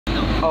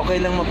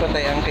Okay lang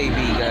mapatay ang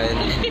kaibigan.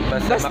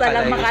 Basta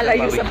lang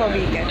makalayo sa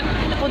pawikan.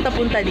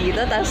 Punta-punta dito,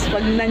 tapos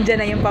pag nandyan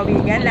na yung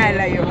pawikan,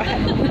 lalayo.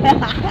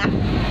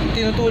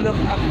 Tinutulak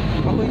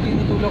ako'y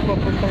tinutulak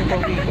papuntang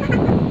pawikan.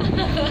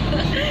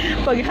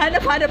 Pag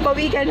hanap-hanap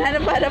pawikan,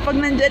 hanap-hanap pag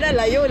nandyan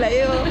na, layo.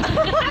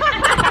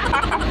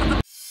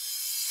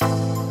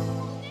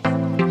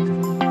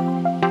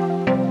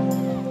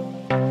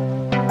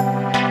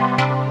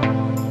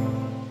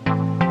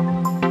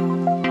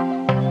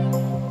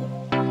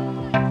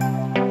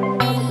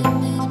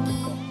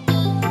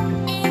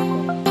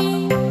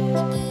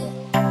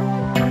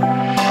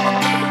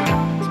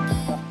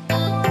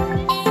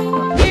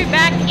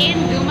 In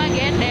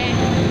Dumaguete.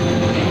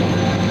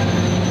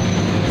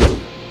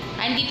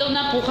 Andito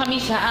na po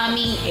kami sa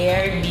aming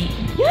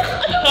Airbnb.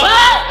 Ano ba?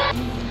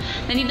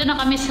 Nandito na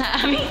kami sa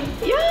aming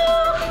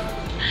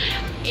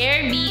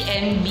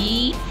Airbnb.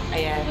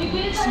 Ayan.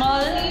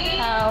 Small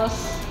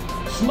house.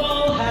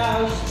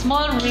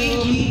 Small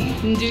room.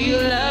 Do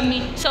you love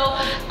me? So,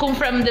 kung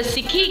from the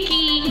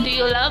Sikiki, do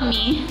you love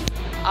me?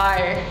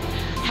 Our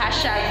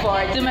hashtag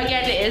for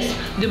Dumaguete is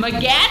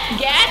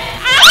Dumaguete get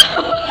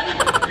out!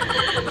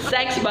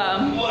 Sex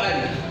bomb.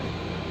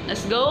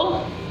 Let's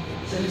go.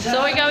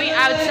 So we're going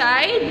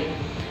outside.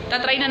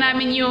 Tatry na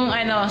namin yung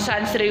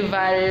Sans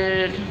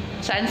Rival.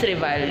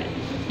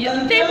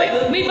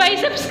 May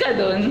biceps ka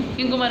dun.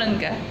 Yung gumanon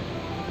ka.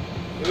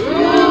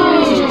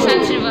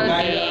 Sans Rival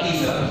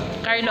cakes.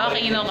 Carlo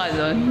Aquino ka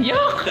dun.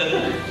 Yuck!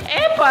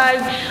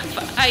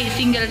 Ay,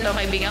 single to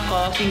kaibigan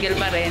ko. Single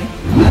pa rin.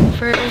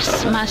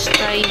 First must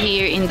try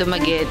here in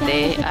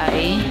Dumaguete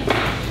ay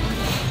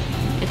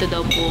ito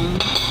daw pong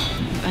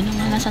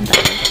nasaan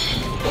tayo?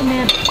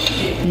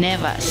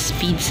 Neva's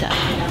Pizza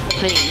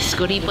Place.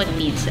 Kuripot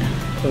Pizza.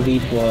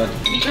 Kuripot.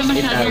 Hindi siya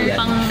masyadong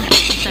pang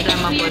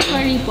Instagramable.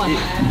 Kuripot.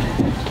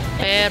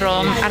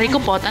 Pero, ari ko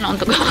pot. Ano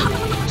unto ko?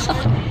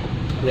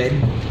 Red?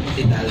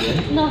 Italian?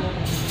 No.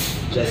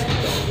 Just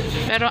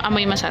pero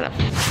amoy masarap.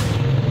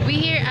 We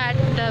here at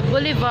the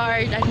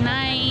Boulevard at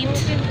night.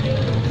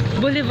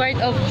 Boulevard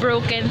of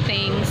Broken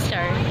Things.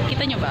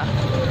 Kita nyo ba?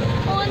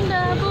 On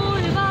the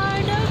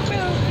Boulevard of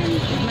Broken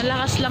Things.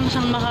 Malakas lang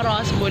siyang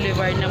makaroas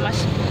boulevard na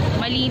mas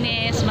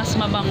malinis, mas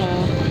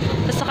mabango.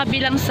 Tapos sa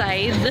kabilang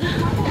side,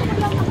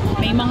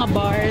 may mga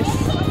bars.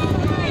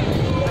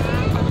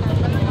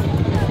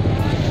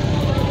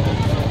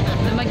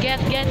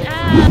 Get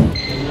up!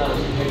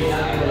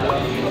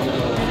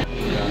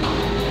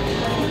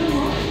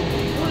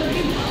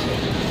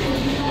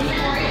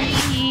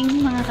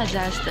 Mga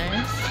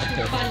ka-Jazzters.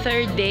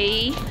 Third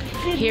day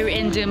here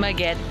in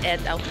Dumaguete.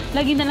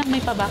 Lagi na lang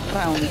may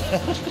pa-background.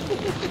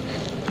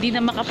 Di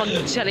na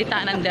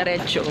makapagsalita ng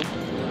diretso.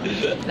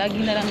 Lagi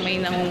na lang may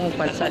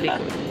nangungupal sa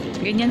likod.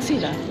 Ganyan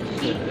sila.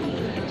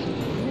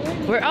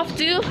 We're off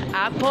to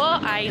Apo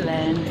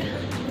Island.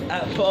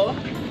 Apo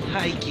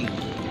Hiking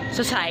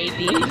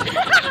Society.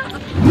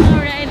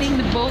 We're riding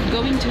the boat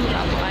going to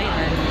Apo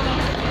Island.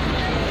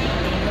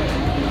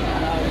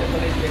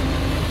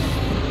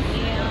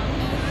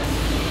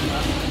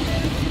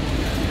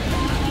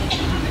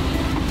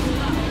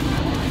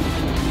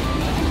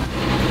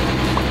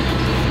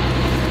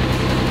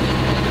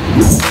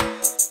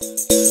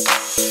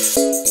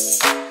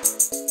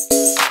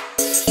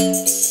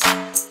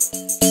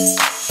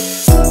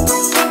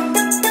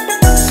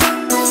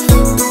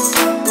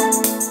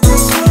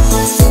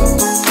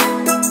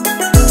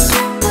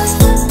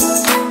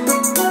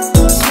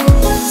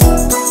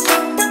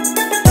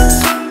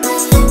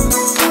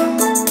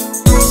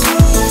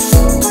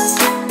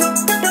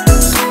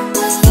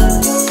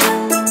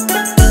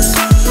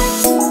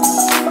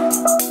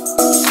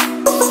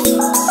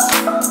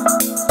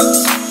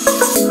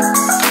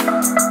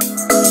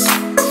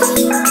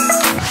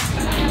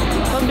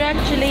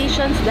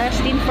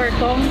 Dustin for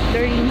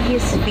conquering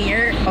his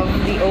fear of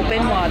the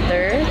open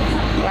water.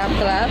 Clap,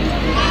 clap.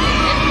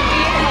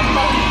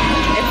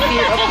 And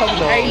fear of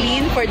pawikan.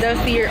 Arlene for the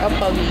fear of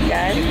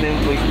pawikan.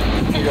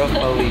 Fear of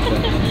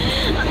pawikan.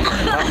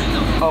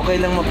 Okay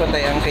lang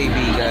mapatay ang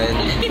kaibigan.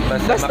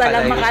 Basta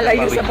lang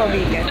makalayo sa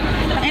pawikan.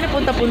 Ang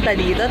napunta-punta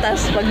dito,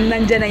 tapos pag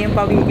nandyan na yung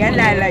pawikan,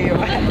 lalayo.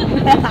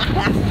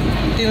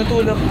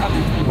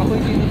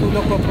 Ako'y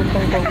tinutulak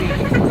papuntang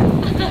pawikan.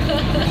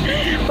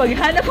 Pag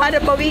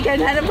hanap-hanap pawikan,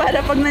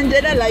 hanap-hanap pag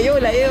nandyan na, layo.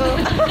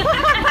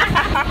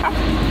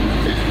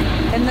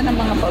 Ganda ng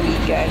mga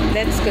pawikan.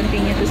 Let's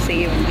continue to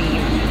save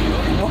the...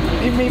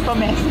 may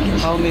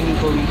pa-message. How many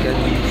pawikan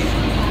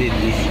did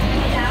we?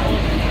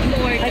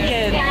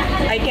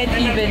 I can't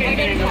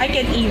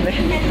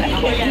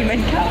even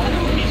count.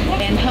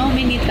 And how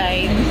many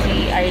times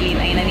si Arlene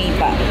ay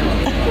nanipa?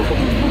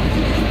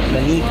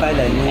 Nanipa.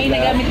 Ay,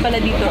 nagamit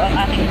pala dito ang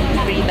aking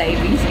free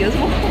diving skills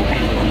mo.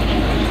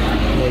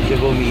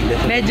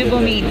 Medyo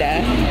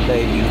bumida.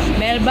 Diving skills.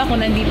 Melba, kung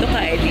nandito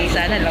ka, di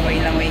sana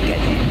langoy-langoy ka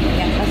din.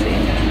 Yan kasi.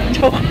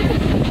 Joke.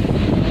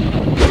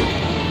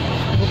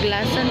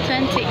 Buglasan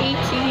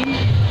 2018.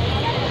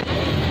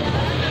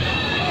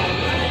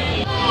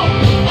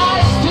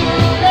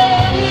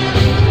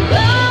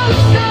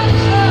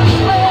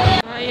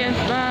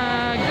 Science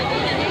bag.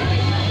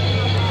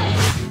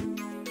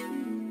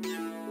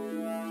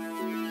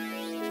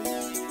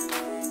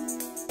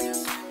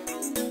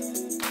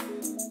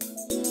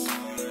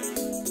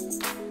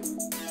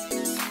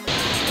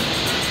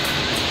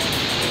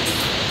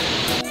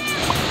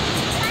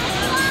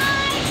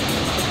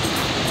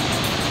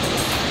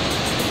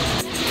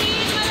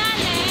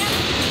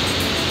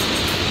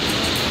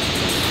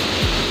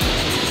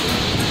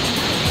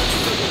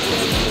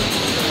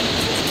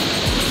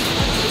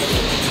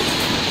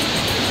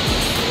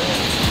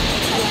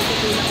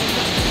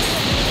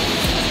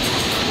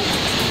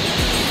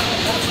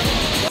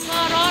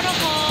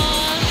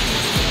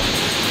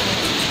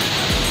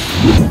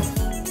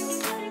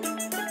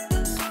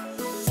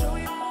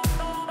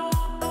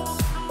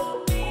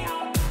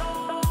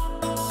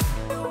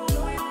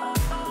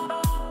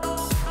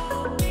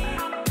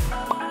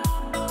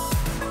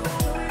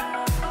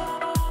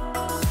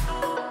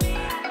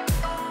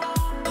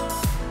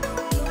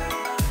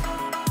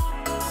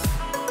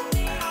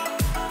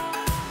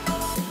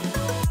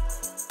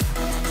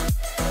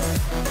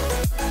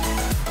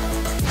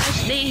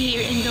 day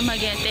here in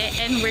Dumaguete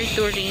and we're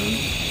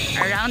touring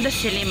around the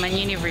Silliman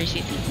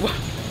University. Wow!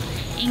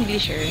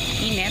 Englisher,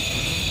 init.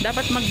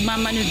 Dapat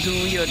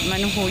magmamanuduyod,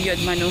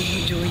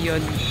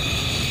 manuhuyod.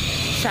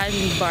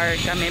 Sandbar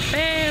kami,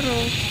 pero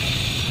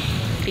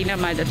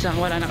tinamad at saka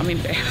wala na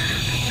kaming pera.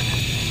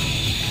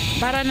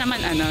 Para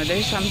naman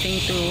there's something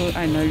to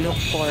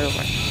look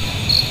forward.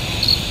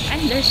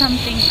 And there's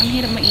something, ang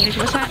hirap mag-English.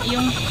 Basta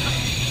yung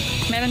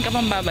meron ka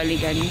pang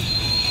babalikan,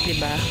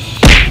 diba?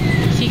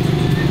 Si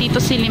Tito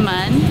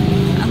Silliman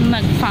ang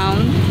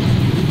nag-find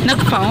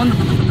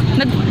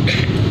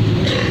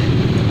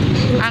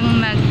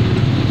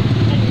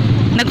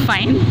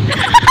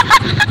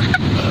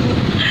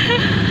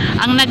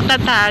ang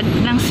nagtatag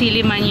ng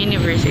Silliman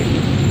University.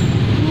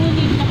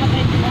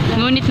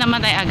 Ngunit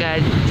namatay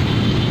agad.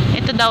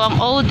 Ito daw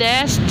ang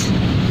oldest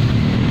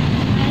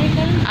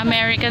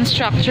American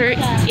structure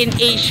in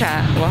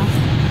Asia. Wow,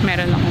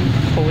 meron akong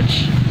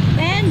coach.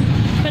 And,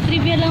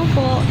 patrivia lang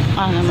po,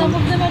 some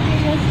of the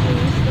materials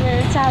used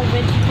were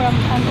salvaged from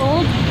an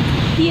old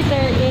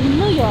theater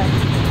in New York.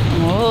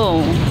 Oh.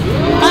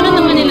 Paano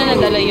naman nila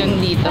nadala yun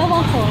dito?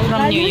 Ewan ko.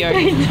 From New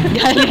York.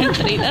 Galing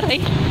trade.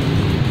 Aray.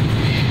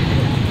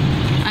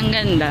 Ang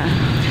ganda.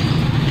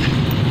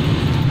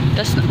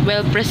 Tapos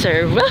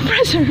well-preserved.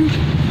 Well-preserved.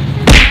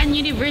 Yan,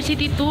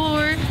 university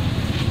tour.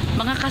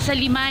 Mga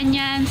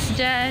kasalimanyans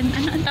dyan.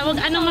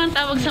 Ano man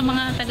tawag sa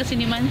mga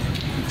taga-Silliman?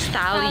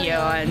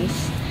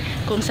 Stallions.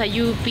 Kung sa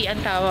UP ang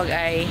tawag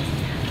ay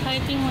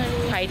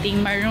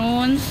Fighting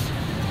Maroons.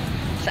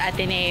 Sa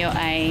Ateneo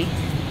ay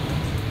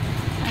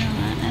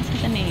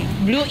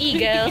Blue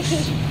Eagles.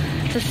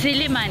 Sa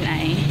Silliman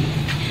ay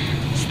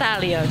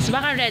Stallions.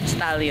 Baka Red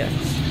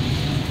Stallions.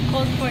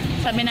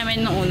 Sabi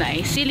namin nung una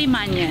ay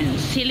Sillimanians,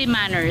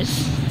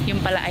 Sillimaners. Yung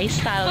pala ay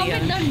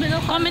Stallions.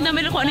 Comment down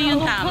below kung ano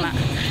yung tama.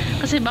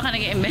 Kasi baka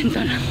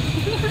nag-invento na.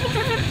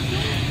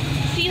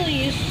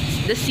 Sealies.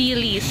 The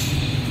Sealies.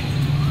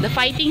 The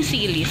Fighting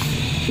Sealies.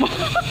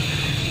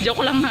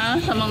 Joke lang ha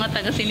sa mga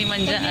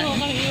taga-Silliman dyan.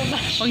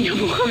 Huwag niyo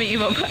po kami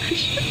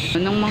ibabash.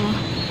 Anong mga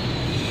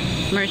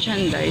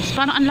merchandise.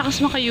 Parang ang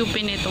lakas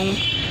makayupin itong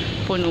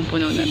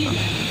puno-puno na to.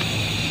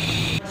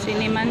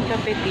 Silliman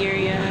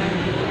Cafeteria.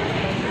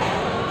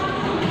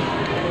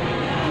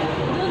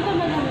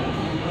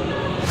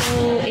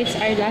 So, it's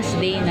our last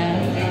day na.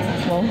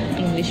 Wow,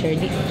 Englisher.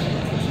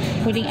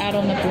 Huling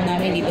araw na po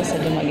namin dito sa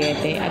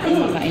Dumaguete at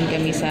kumakain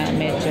kami sa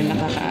medyo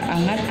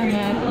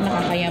nakakaangat-angat,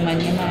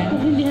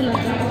 nakakayaman-yaman. Hindi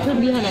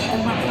halata.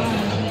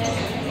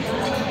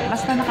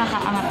 Basta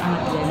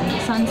nakakaangat-angat yan.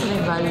 Sans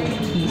Rival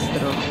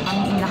Bistro.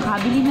 Kami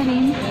nakabili na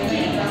rin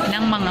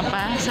ng mga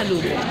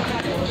pasalubong.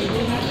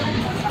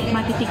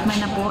 Matitikman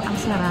na po ang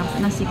sarap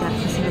na sikat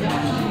na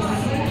Silliman.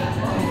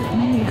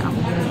 Nahiya ako.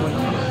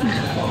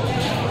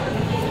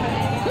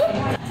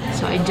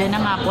 So, dyan na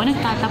nga po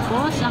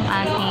nagtatapos ang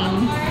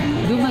ating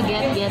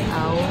Dumaguete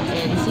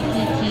and si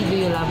Kiki Do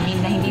You Love Me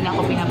na hindi na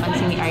ako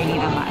pinapansin ni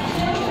Arlene Amat.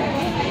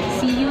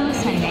 See you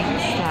sa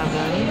next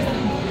travel.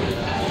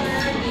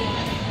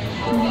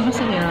 Hindi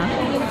masaya.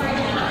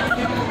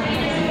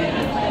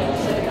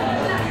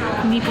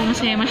 Hindi po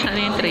masaya masyado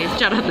yung trip.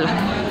 Charot lang.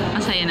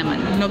 Masaya naman.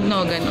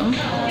 Nog-nogan, oh.